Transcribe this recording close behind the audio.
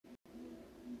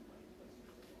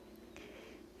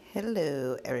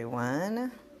Hello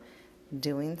everyone,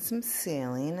 doing some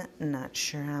sealing. Not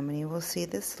sure how many will see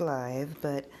this live,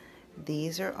 but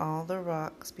these are all the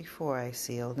rocks before I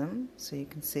sealed them, so you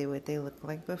can see what they look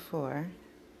like before.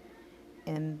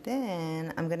 And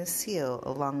then I'm going to seal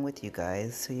along with you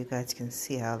guys, so you guys can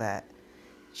see how that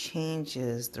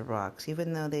changes the rocks.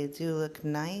 Even though they do look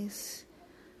nice,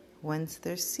 once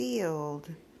they're sealed,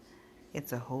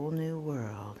 it's a whole new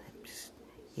world.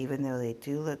 Even though they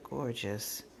do look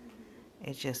gorgeous,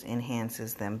 it just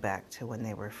enhances them back to when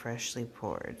they were freshly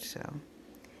poured. So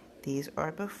these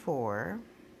are before,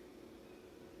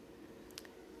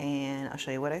 and I'll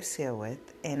show you what I seal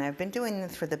with. And I've been doing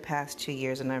this for the past 2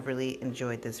 years, and I've really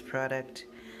enjoyed this product.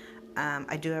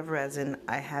 I do have resin.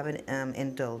 I haven't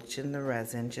indulged in the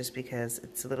resin just because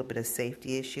it's a little bit of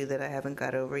safety issue that I haven't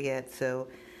got over yet. So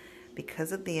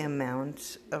because of the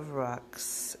amount of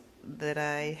rocks that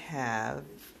I have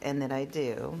and that I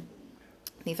do,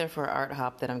 these are for Art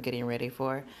Hop that I'm getting ready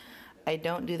for. I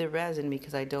don't do the resin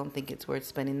because I don't think it's worth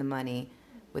spending the money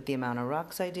with the amount of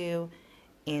rocks I do,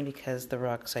 and because the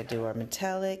rocks I do are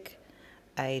metallic.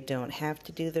 I don't have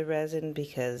to do the resin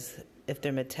because if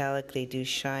they're metallic, they do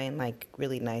shine like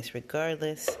really nice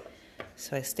regardless.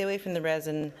 So I stay away from the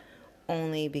resin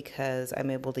only because I'm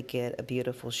able to get a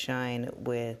beautiful shine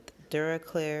with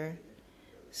Duraclear.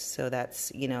 So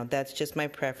that's just my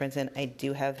preference, and I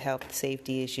do have health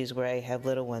safety issues where I have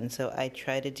little ones, so I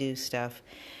try to do stuff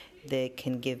that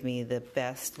can give me the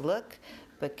best look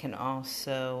but can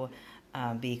also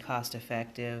be cost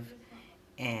effective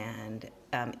and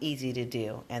easy to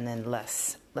do, and then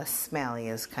less smelly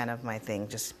is kind of my thing,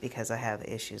 just because I have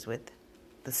issues with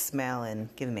the smell and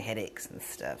giving me headaches and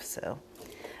stuff. So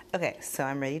okay, so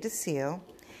I'm ready to seal,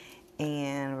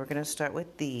 and we're going to start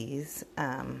with these.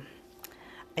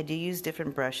 I do use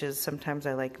different brushes. Sometimes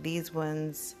I like these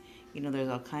ones. There's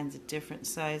all kinds of different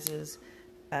sizes.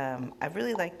 I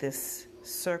really like this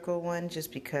circle one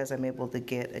just because I'm able to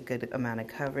get a good amount of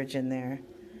coverage in there.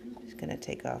 Just going to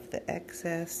take off the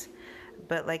excess.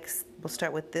 But we'll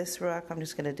start with this rock. I'm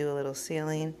just going to do a little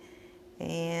sealing.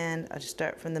 And I'll just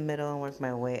start from the middle and work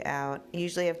my way out. I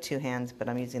usually have two hands, but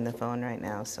I'm using the phone right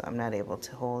now, so I'm not able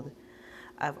to hold.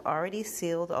 I've already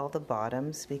sealed all the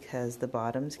bottoms because the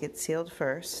bottoms get sealed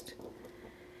first.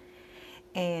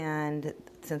 And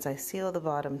since I seal the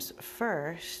bottoms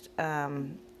first,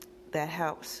 that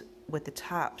helps with the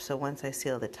top. So once I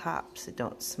seal the tops, it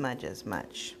don't smudge as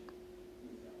much.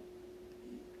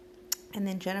 And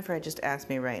then Jennifer just asked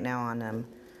me right now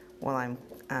while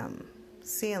I'm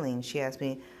sealing, she asked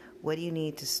me, what do you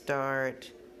need to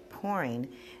start pouring?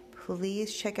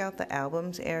 Please check out the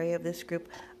albums area of this group.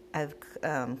 I've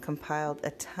compiled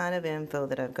a ton of info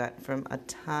that I've got from a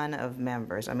ton of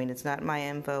members. I mean, it's not my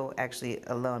info actually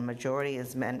alone. Majority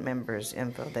is members'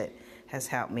 info that has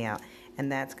helped me out. And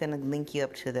that's going to link you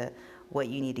up to what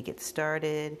you need to get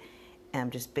started,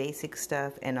 just basic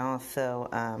stuff, and also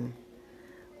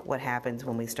what happens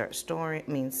when we start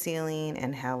sealing,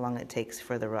 and how long it takes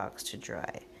for the rocks to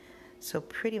dry. So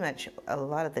pretty much a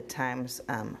lot of the times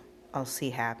I'll see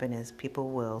happen is people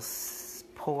will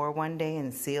pour one day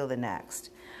and seal the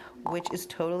next, which is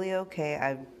totally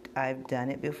okay. I've done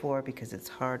it before because it's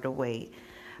hard to wait.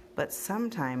 But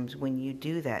sometimes when you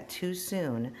do that too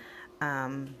soon,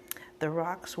 the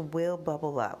rocks will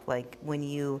bubble up. Like when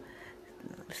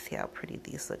let's see how pretty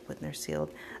these look when they're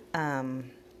sealed.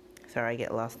 Sorry, I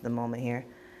get lost in the moment here.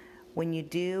 When you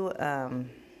do,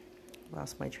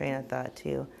 lost my train of thought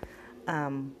too.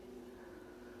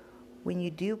 When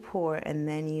you do pour and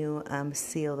then you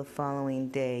seal the following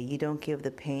day, you don't give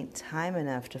the paint time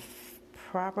enough to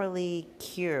properly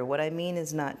cure. What I mean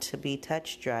is not to be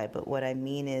touch dry, but what I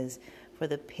mean is for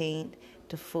the paint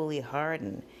to fully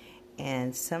harden.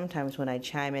 And sometimes when I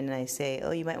chime in and I say,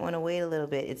 oh, you might want to wait a little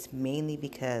bit, it's mainly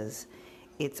because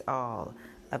it's all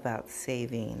about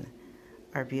saving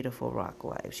our beautiful rock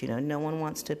lives. No one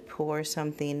wants to pour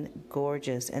something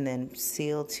gorgeous and then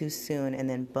seal too soon and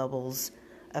then bubbles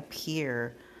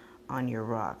appear on your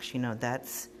rocks.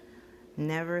 That's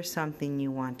never something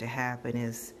you want to happen,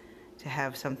 is to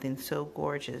have something so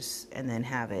gorgeous and then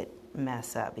have it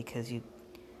mess up because you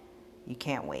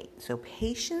can't wait. So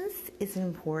patience is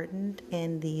important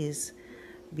in these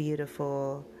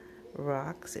beautiful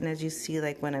rocks. And as you see,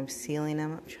 like when I'm sealing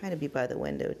them, I'm trying to be by the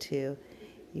window too,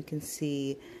 you can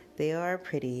see they are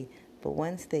pretty, but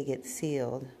once they get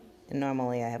sealed, and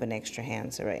normally I have an extra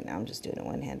hand, so right now I'm just doing it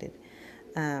one-handed,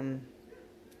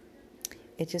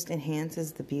 it just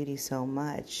enhances the beauty so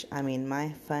much. I mean,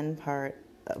 my fun part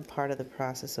of the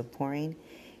process of pouring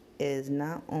is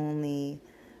not only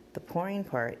the pouring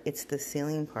part, it's the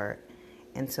sealing part.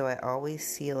 And so I always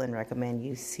seal and recommend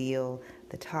you seal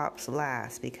the tops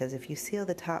last, because if you seal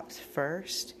the tops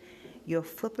first, you'll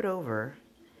flip it over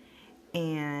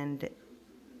and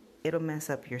it'll mess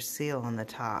up your seal on the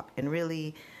top. And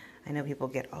really, I know people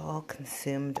get all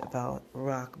consumed about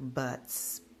rock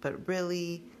butts, but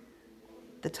really,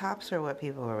 the tops are what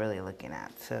people are really looking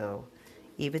at. So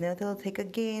even though they'll take a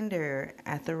gander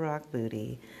at the rock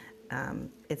booty,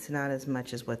 it's not as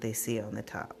much as what they see on the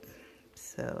top.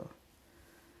 So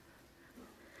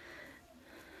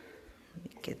let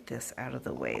me get this out of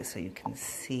the way so you can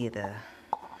see the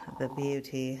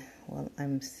beauty while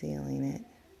I'm sealing it.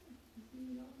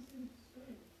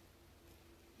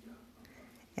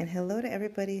 And hello to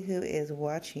everybody who is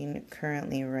watching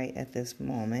currently right at this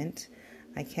moment.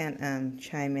 I can't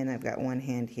chime in, I've got one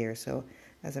hand here, so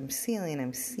as I'm sealing,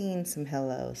 I'm seeing some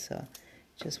hellos, so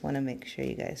just want to make sure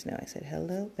you guys know I said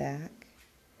hello back.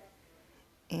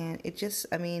 And it just,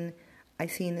 I mean, I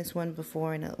seen this one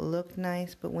before and it looked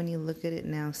nice, but when you look at it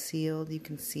now sealed, you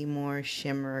can see more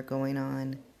shimmer going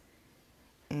on.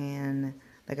 And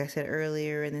like I said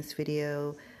earlier in this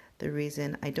video, the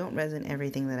reason I don't resin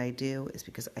everything that I do is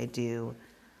because I do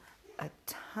a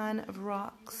ton of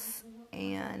rocks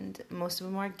and most of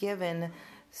them are given.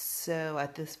 So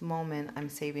at this moment, I'm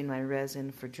saving my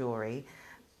resin for jewelry.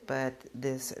 But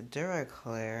this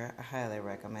Duraclear, I highly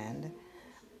recommend.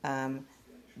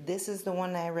 This is the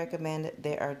one I recommend.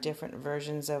 There are different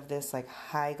versions of this, like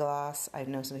high gloss. I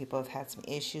know some people have had some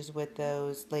issues with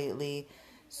those lately.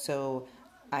 So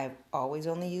I've always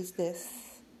only used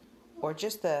this, or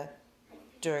just the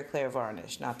Duraclear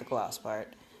varnish, not the gloss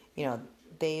part. You know,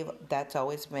 that's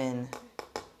always been,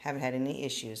 haven't had any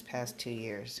issues past 2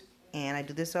 years. And I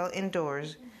do this all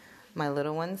indoors. My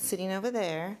little one's sitting over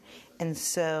there. And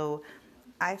so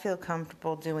I feel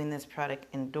comfortable doing this product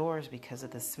indoors because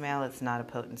of the smell. It's not a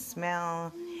potent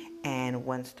smell. And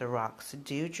once the rocks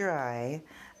do dry,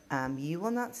 you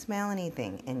will not smell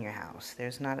anything in your house.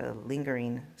 There's not a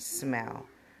lingering smell.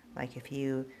 Like if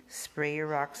you spray your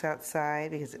rocks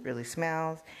outside because it really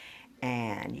smells,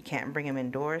 and you can't bring them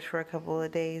indoors for a couple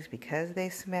of days because they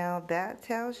smell, that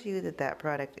tells you that that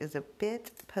product is a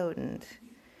bit potent.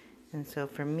 And so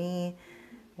for me,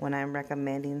 when I'm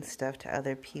recommending stuff to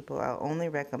other people, I'll only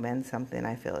recommend something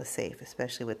I feel is safe,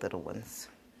 especially with little ones.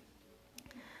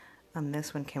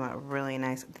 This one came out really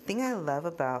nice. The thing I love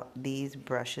about these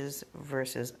brushes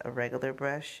versus a regular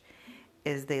brush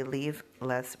is they leave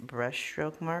less brush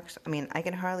stroke marks. I mean, I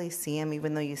can hardly see them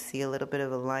even though you see a little bit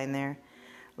of a line there.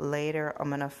 Later, I'm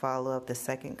going to follow up the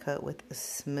second coat with a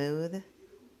smooth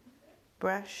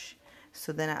brush.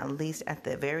 So then at least at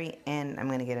the very end, I'm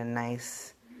going to get a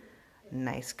nice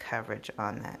coverage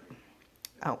on that.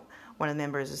 Oh, one of the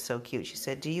members is so cute. She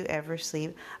said, do you ever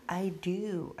sleep? I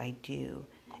do.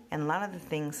 And a lot of the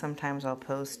things sometimes I'll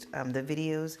post, the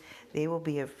videos, they will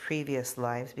be of previous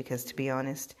lives because to be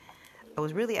honest, I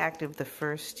was really active the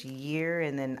first year,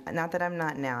 and then, not that I'm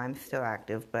not now, I'm still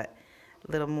active, but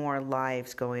a little more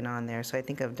lives going on there. So I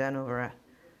think I've done over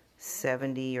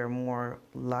 70 or more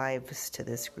lives to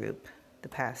this group the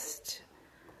past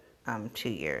 2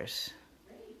 years.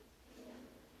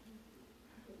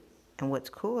 And what's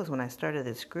cool is when I started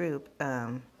this group,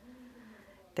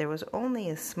 there was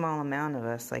only a small amount of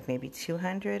us, like maybe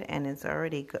 200, and it's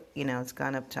already, it's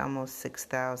gone up to almost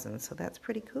 6,000, so that's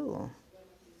pretty cool.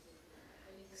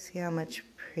 See how much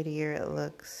prettier it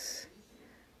looks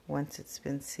once it's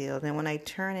been sealed. And when I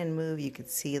turn and move, you can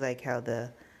see like how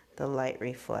the light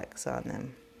reflects on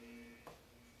them.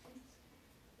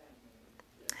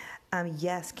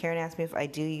 Yes, Karen asked me if I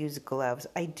do use gloves.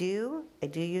 I do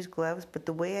use gloves, but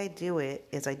the way I do it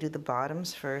is I do the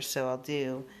bottoms first. So I'll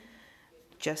do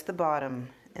just the bottom,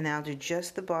 and then I'll do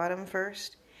just the bottom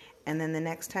first. And then the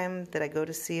next time that I go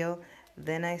to seal,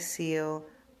 then I seal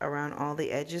around all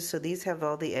the edges. So these have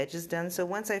all the edges done. So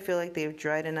once I feel like they've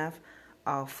dried enough,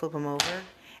 I'll flip them over.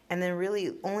 And then really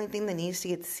the only thing that needs to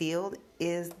get sealed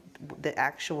is the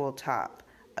actual top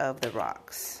of the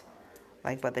rocks.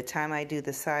 Like by the time I do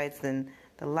the sides, then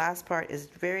the last part is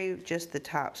just the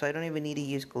top. So I don't even need to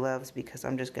use gloves because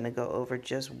I'm just going to go over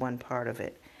just one part of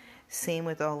it. Same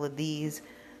with all of these.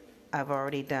 I've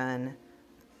already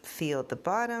sealed the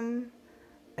bottom.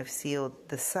 I've sealed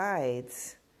the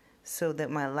sides so that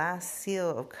my last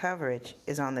seal of coverage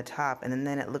is on the top, and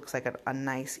then it looks like a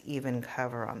nice even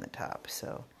cover on the top.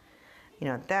 So,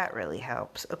 that really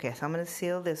helps. Okay, so I'm going to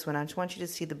seal this one. I just want you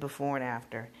to see the before and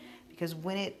after. Because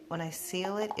when I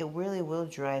seal it, it really will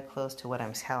dry close to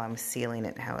how I'm sealing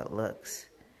it and how it looks.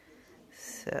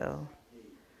 So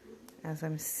as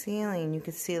I'm sealing, you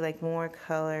can see like more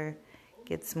color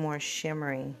gets more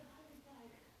shimmery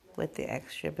with the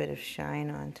extra bit of shine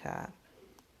on top.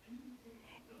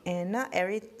 And not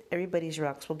everybody's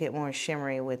rocks will get more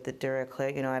shimmery with the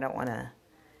Duraclear. You know, I don't want to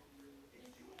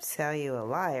sell you a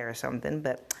lie or something,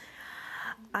 but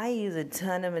I use a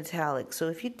ton of metallics. So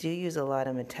if you do use a lot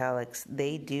of metallics,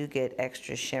 they do get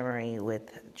extra shimmery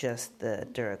with just the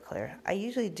Duraclear. I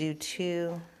usually do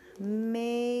 2,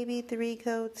 maybe 3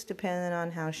 coats, depending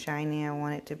on how shiny I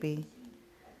want it to be.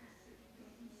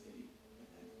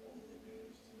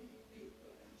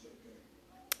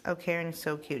 Oh, Karen is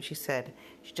so cute. She said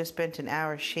she just spent an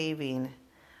hour shaving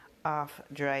off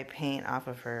dry paint off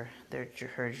of her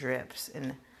drips.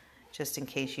 And just in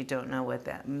case you don't know what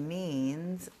that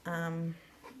means,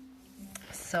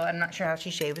 so I'm not sure how she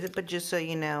shaves it, but just so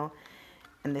you know,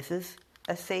 and this is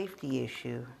a safety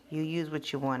issue, you use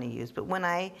what you want to use. But when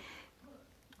I,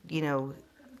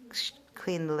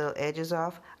 clean the little edges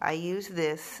off, I use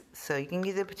this. So you can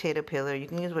use a potato peeler, you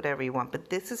can use whatever you want, but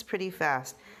this is pretty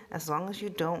fast as long as you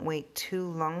don't wait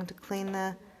too long to clean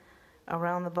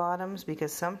around the bottoms,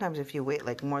 because sometimes if you wait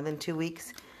like more than 2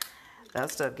 weeks, that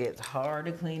stuff gets hard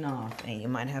to clean off and you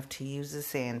might have to use the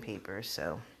sandpaper.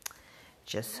 So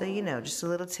just so you know, just a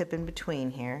little tip in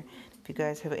between here. If you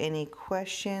guys have any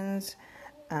questions,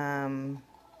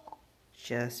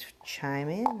 just chime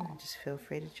in. Just feel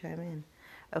free to chime in.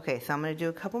 Okay, so I'm going to do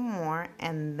a couple more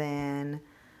and then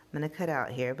I'm going to cut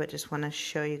out here, but just want to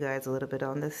show you guys a little bit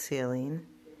on the ceiling.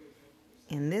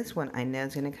 And this one I know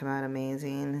is going to come out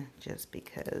amazing just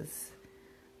because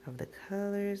of the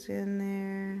colors in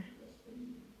there.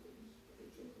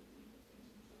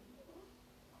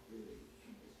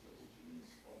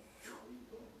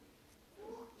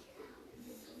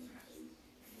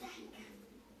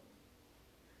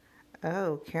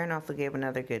 Oh, Karen also gave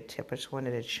another good tip. I just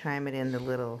wanted to chime it in the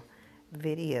little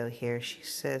video here. She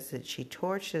says that she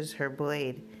torches her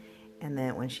blade and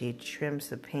then when she trims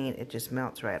the paint, it just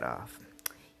melts right off.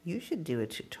 You should do a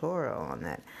tutorial on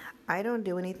that. I don't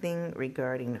do anything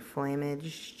regarding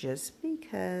flameage just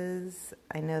because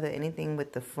I know that anything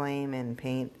with the flame and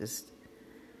paint, just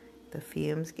the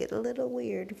fumes get a little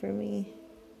weird for me.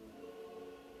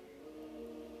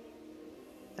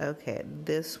 Okay,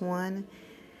 this one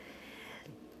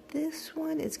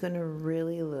is going to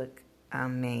really look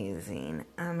amazing.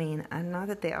 I mean, not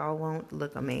that they all won't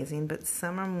look amazing, but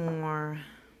some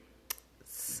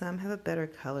have a better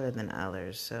color than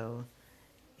others. So,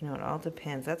 it all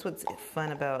depends. That's what's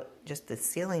fun about just the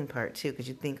sealing part too, because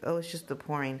you think, oh, it's just the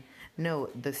pouring. No,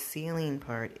 the sealing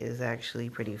part is actually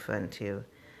pretty fun too,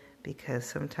 because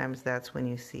sometimes that's when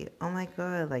you see, oh my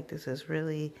God, like this is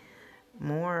really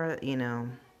more,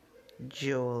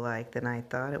 jewel-like than I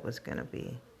thought it was going to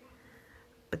be.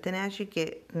 But then as you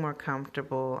get more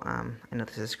comfortable, I know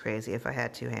this is crazy, if I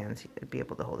had 2 hands, I'd be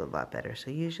able to hold it a lot better. So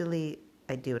usually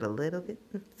I do it a little bit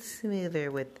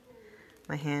smoother with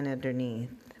my hand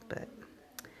underneath. But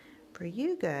for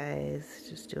you guys,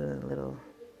 just doing a little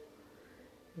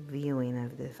viewing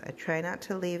of this. I try not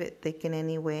to leave it thick in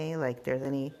any way, like there's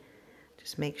any,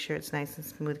 just make sure it's nice and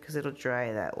smooth because it'll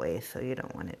dry that way, so you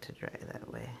don't want it to dry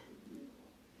that way.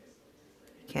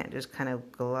 Can't just kind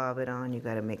of glob it on, you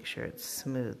got to make sure it's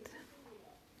smooth.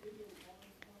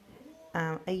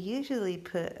 I usually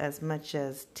put as much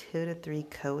as 2 to 3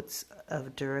 coats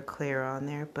of Duraclear on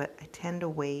there, but I tend to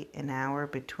wait an hour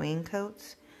between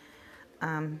coats.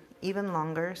 Even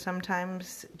longer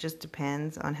sometimes, just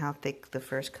depends on how thick the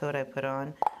first coat I put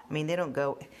on. I mean, it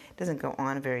doesn't go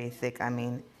on very thick. I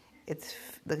mean,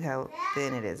 look how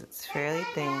thin it is. It's fairly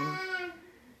thin. I'm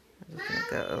just going to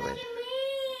go over it.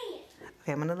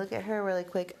 Okay, I'm going to look at her really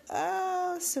quick.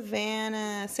 Oh,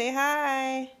 Savannah. Say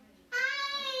hi.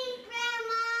 Hi,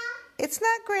 Grandma. It's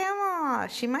not Grandma.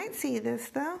 She might see this,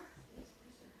 though.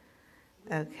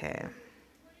 Okay.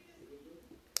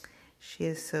 She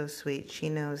is so sweet. She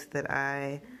knows that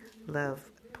I love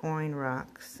pouring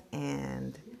rocks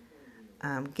and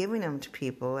giving them to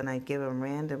people, and I give them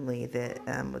randomly. That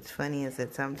what's funny is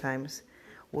that sometimes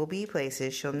we'll be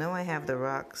places. She'll know I have the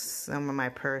rocks, some in my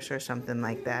purse or something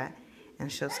like that.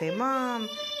 And she'll say, Mom,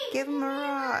 give him a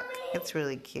rock. It's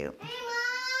really cute. Hey,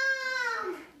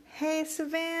 Mom. Hey,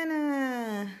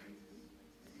 Savannah.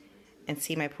 And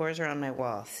see, my pores are on my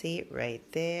wall. See, right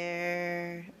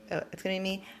there. Oh, it's going to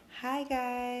be me. Hi,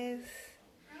 guys.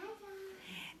 Hi,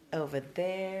 guys. Over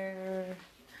there.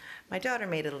 My daughter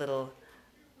made a little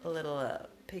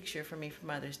picture for me for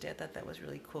Mother's Day. I thought that was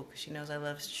really cool because she knows I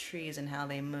love trees and how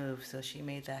they move. So she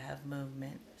made that have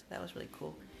movement. So that was really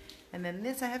cool. And then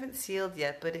this I haven't sealed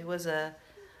yet, but it was a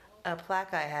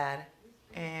plaque I had,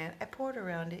 and I poured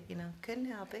around it,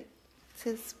 couldn't help it. It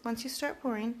says, once you start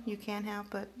pouring, you can't help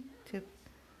but to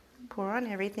pour on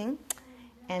everything.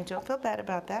 And don't feel bad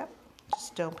about that.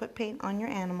 Just don't put paint on your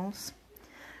animals.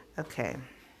 Okay.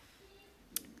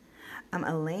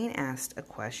 Elaine asked a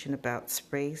question about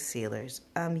spray sealers.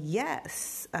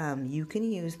 Yes, you can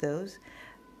use those,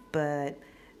 but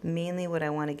mainly what I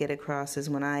want to get across is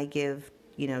when I give,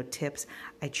 tips,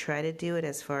 I try to do it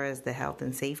as far as the health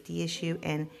and safety issue.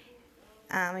 And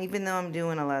even though I'm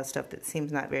doing a lot of stuff that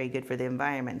seems not very good for the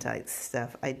environment type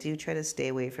stuff, I do try to stay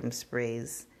away from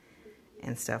sprays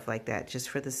and stuff like that, just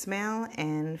for the smell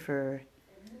and for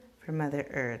Mother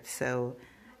Earth. So,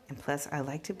 and plus I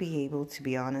like to be able, to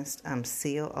be honest,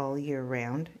 seal all year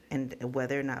round, and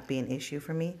weather not be an issue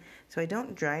for me. So I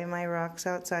don't dry my rocks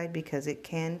outside because it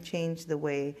can change the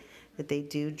way that they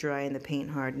do dry and the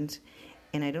paint hardens.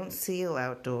 And I don't seal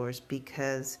outdoors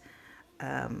because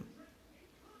I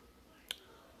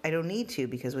don't need to,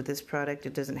 because with this product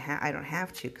it doesn't I don't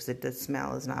have to, because the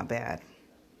smell is not bad.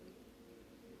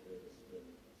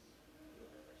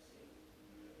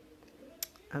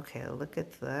 Okay, look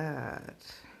at that.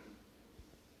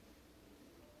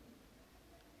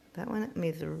 That one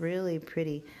is really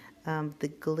pretty. The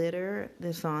glitter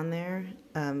that's on there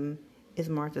is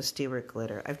Martha Stewart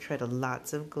glitter. I've tried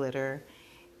lots of glitter,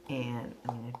 and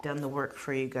I've done the work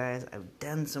for you guys. I've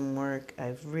done some work.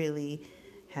 I've really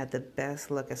had the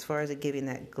best luck as far as giving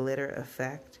that glitter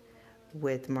effect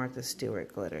with Martha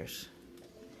Stewart glitters.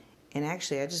 And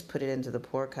actually, I just put it into the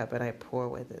pour cup and I pour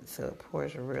with it, so it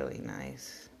pours really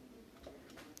nice.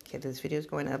 Okay, this video is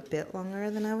going a bit longer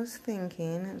than I was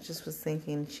thinking. I just was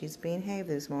thinking she's behaved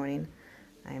this morning.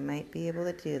 I might be able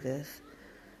to do this.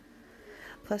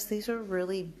 Plus, these are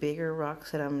really bigger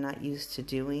rocks that I'm not used to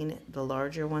doing. The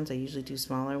larger ones, I usually do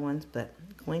smaller ones, but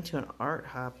I'm going to an art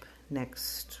hop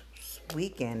next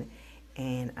weekend,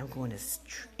 and I'm going to,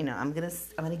 I'm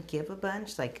gonna give a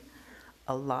bunch, like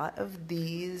a lot of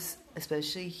these,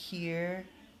 especially here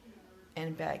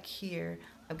and back here.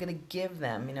 I'm gonna give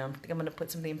them, I think I'm gonna put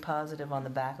something positive on the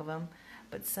back of them.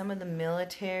 But some of the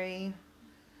military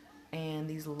and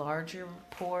these larger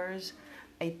pours,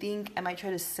 I think I might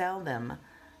try to sell them.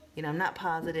 I'm not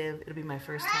positive. It'll be my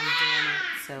first time doing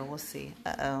it, so we'll see.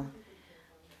 Uh-oh,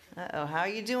 how are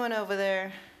you doing over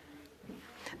there?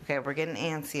 Okay, we're getting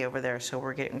antsy over there, so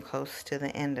we're getting close to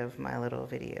the end of my little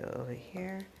video over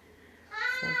here.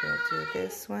 So I'm gonna do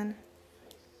this one.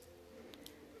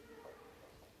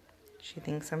 She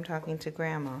thinks I'm talking to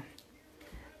Grandma.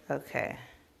 Okay.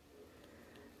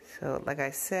 So like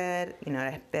I said, I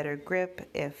had better grip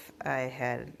if I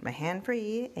had my hand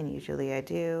free, and usually I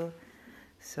do.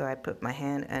 So I put my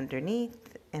hand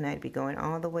underneath, and I'd be going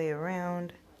all the way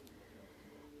around.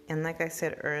 And like I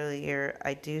said earlier,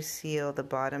 I do seal the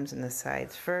bottoms and the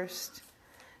sides first.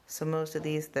 So most of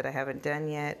these that I haven't done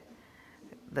yet,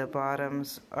 the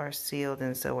bottoms are sealed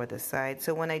and so are the sides.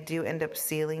 So when I do end up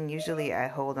sealing, usually I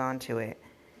hold on to it,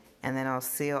 and then I'll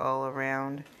seal all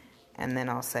around, and then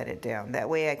I'll set it down. That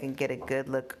way I can get a good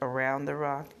look around the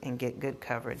rock and get good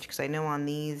coverage. Because I know on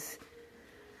these,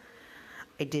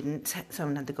 I didn't, so I'm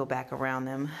going to have to go back around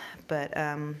them. But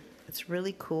it's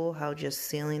really cool how just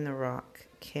sealing the rock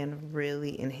can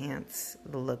really enhance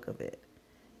the look of it.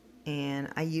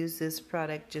 And I use this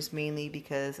product just mainly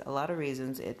because a lot of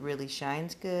reasons. It really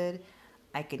shines good.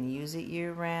 I can use it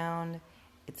year round.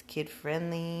 It's kid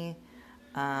friendly.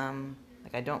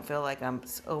 Like I don't feel like I'm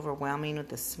overwhelming with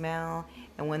the smell.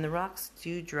 And when the rocks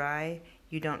do dry,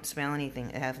 you don't smell anything.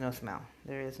 It has no smell.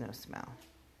 There is no smell.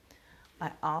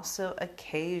 I also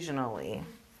occasionally,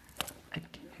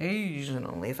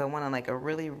 if I want like a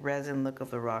really resin look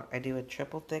of the rock, I do a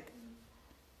triple thick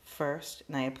first,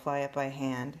 and I apply it by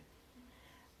hand.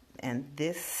 And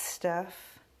this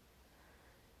stuff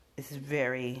is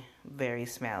very, very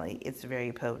smelly. It's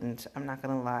very potent. I'm not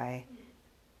gonna lie.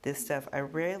 This stuff I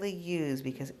rarely use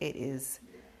because it's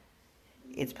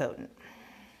potent.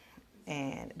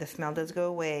 And the smell does go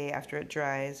away after it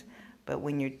dries, but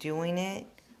when you're doing it,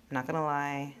 I'm not gonna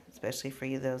lie, especially for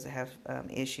you those that have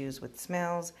issues with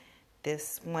smells,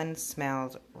 this one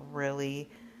smells really,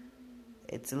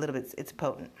 it's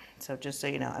potent. So just so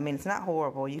you know, it's not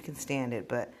horrible, you can stand it,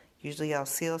 but usually I'll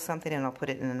seal something and I'll put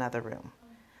it in another room.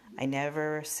 I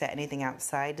never set anything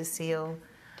outside to seal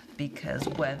because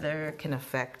weather can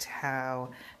affect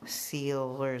how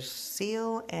sealers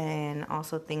seal, and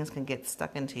also things can get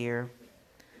stuck into your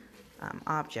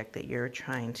object that you're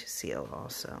trying to seal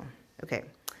also. Okay,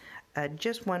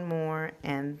 just one more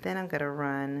and then I'm gonna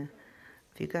run.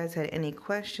 If you guys had any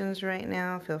questions right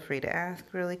now, feel free to ask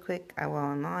really quick. While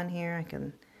I'm on here, I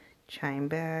can chime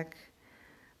back.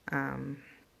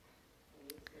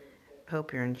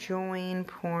 Hope you're enjoying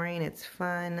pouring. It's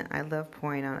fun. I love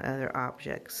pouring on other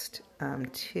objects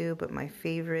too, but my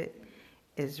favorite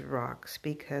is rocks,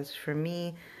 because for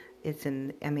me,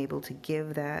 I'm able to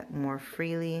give that more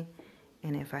freely.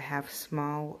 And if I have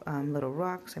small little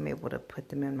rocks, I'm able to put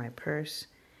them in my purse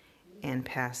and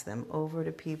pass them over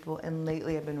to people. And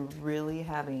lately I've been really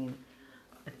having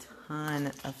a ton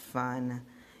of fun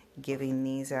giving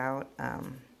these out.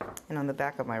 And on the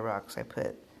back of my rocks, I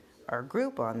put our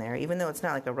group on there, even though it's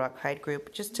not like a rock hide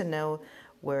group, just to know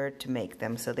where to make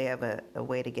them, so they have a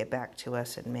way to get back to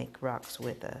us and make rocks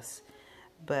with us.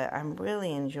 But I'm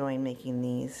really enjoying making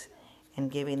these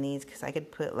and giving these, because I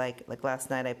could put like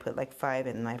last night I put like 5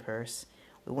 in my purse.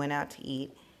 We went out to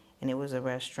eat, and it was a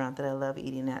restaurant that I love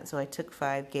eating at, so I took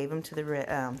 5, gave them to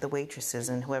the waitresses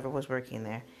and whoever was working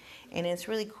there. And it's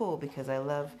really cool because I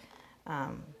love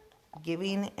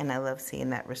giving, and I love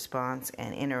seeing that response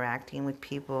and interacting with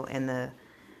people, and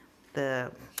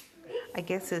the I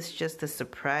guess it's just the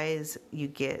surprise you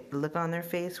get, look on their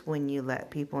face when you let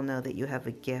people know that you have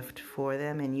a gift for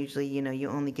them. And usually, you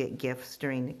only get gifts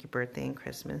during your birthday and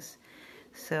Christmas.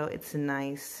 So it's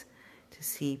nice to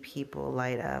see people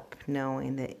light up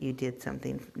knowing that you did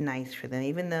something nice for them.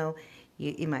 Even though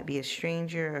you might be a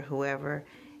stranger or whoever,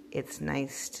 it's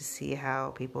nice to see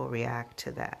how people react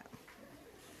to that.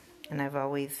 And I've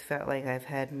always felt like I've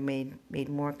had made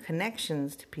more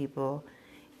connections to people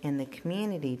in the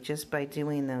community just by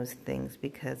doing those things,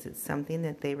 because it's something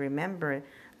that they remember.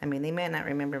 I mean, they may not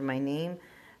remember my name,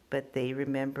 but they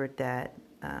remembered that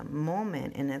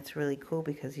moment, and that's really cool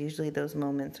because usually those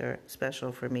moments are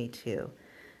special for me too.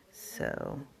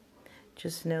 So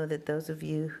just know that those of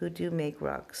you who do make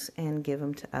rocks and give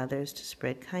them to others to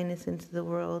spread kindness into the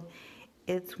world,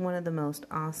 it's one of the most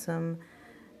awesome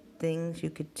things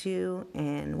you could do.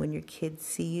 And when your kids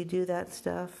see you do that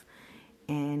stuff,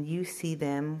 and you see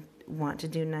them want to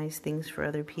do nice things for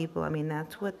other people, I mean,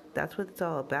 that's what it's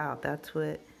all about. That's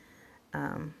what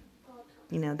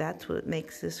that's what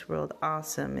makes this world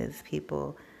awesome, is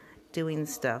people doing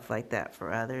stuff like that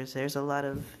for others. There's a lot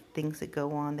of things that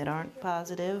go on that aren't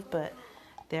positive, but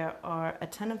there are a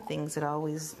ton of things that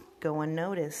always go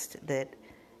unnoticed that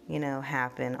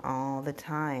happen all the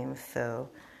time. So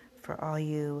for all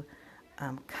you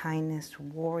kindness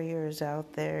warriors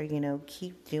out there,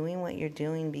 keep doing what you're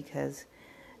doing, because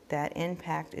that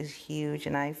impact is huge.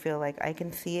 And I feel like I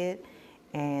can see it.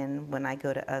 And when I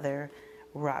go to other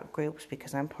rock groups,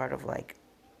 because I'm part of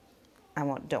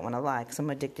don't want to lie, because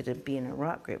I'm addicted to being in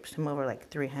rock groups. I'm over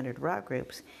 300 rock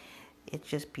groups. It's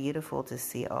just beautiful to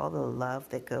see all the love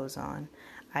that goes on.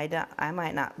 I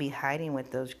might not be hiding with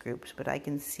those groups, but I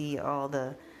can see all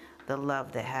the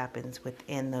love that happens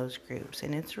within those groups.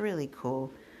 And it's really cool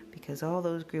because all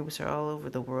those groups are all over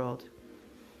the world.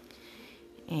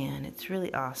 And it's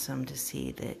really awesome to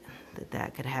see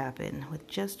that could happen with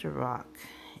just a rock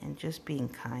and just being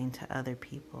kind to other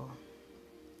people.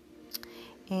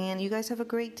 And you guys have a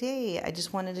great day. I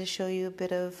just wanted to show you a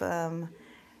bit of,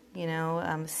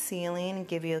 sealing and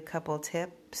give you a couple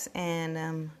tips.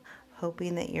 And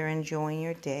hoping that you're enjoying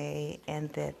your day and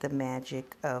that the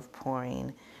magic of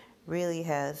pouring really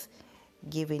has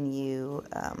given you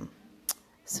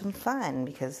some fun,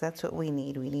 because that's what we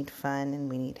need. We need fun, and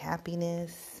we need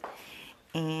happiness,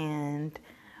 and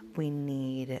we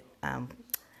need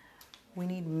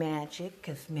magic,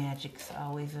 because magic's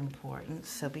always important.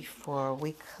 So before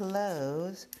we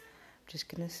close, I'm just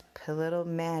going to put a little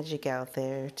magic out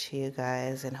there to you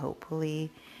guys, and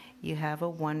hopefully you have a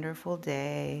wonderful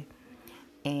day.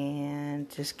 And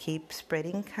just keep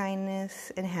spreading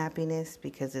kindness and happiness,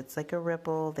 because it's like a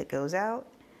ripple that goes out,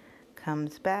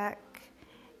 comes back,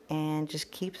 and just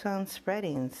keeps on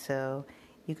spreading. So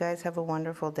you guys have a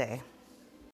wonderful day.